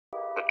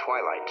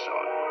Twilight's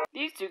on.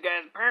 These two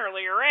guys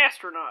apparently are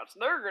astronauts.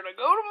 They're gonna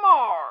go to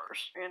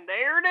Mars. And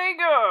there they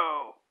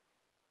go.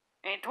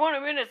 And 20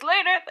 minutes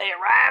later, they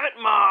arrive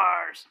at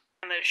Mars.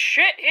 And the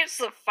shit hits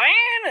the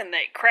fan and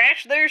they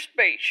crash their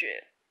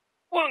spaceship.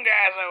 One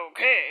guy's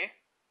okay,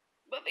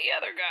 but the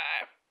other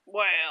guy,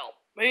 well,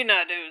 he's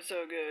not doing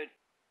so good.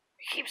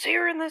 He keeps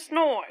hearing this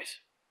noise.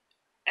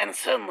 And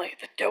suddenly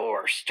the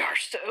door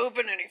starts to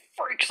open and he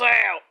freaks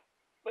out.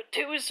 But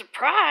to his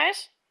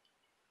surprise,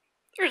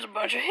 there's a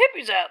bunch of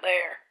hippies out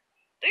there.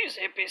 These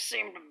hippies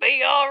seem to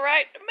be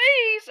alright to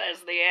me,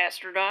 says the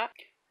astronaut.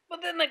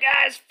 But then the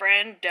guy's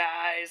friend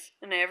dies,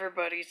 and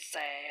everybody's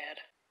sad.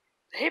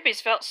 The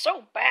hippies felt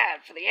so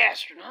bad for the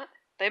astronaut,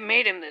 they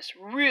made him this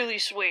really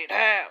sweet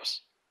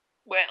house.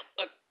 Well,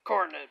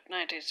 according to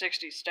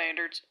 1960s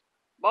standards.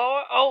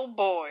 Boy, oh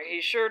boy, he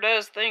sure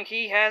does think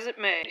he has it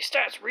made. He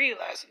starts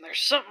realizing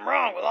there's something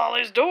wrong with all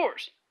his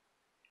doors.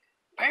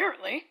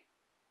 Apparently,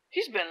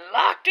 he's been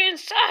locked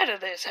inside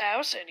of this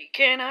house and he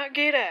cannot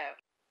get out.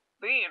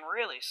 Being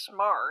really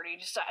smart, he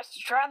decides to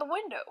try the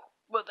window.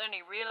 But then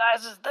he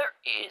realizes there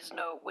is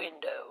no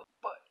window.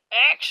 But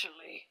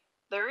actually,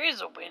 there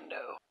is a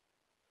window.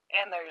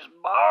 And there's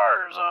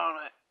bars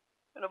on it.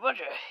 And a bunch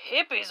of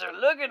hippies are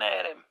looking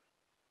at him.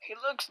 He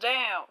looks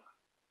down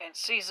and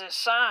sees a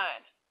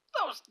sign.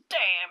 Those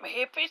damn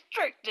hippies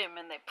tricked him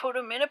and they put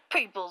him in a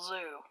people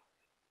zoo.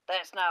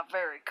 That's not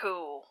very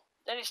cool.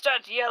 Then he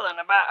starts yelling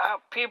about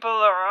how people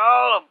are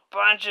all a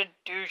bunch of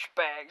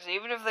douchebags,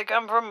 even if they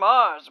come from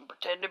Mars and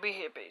pretend to be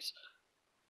hippies.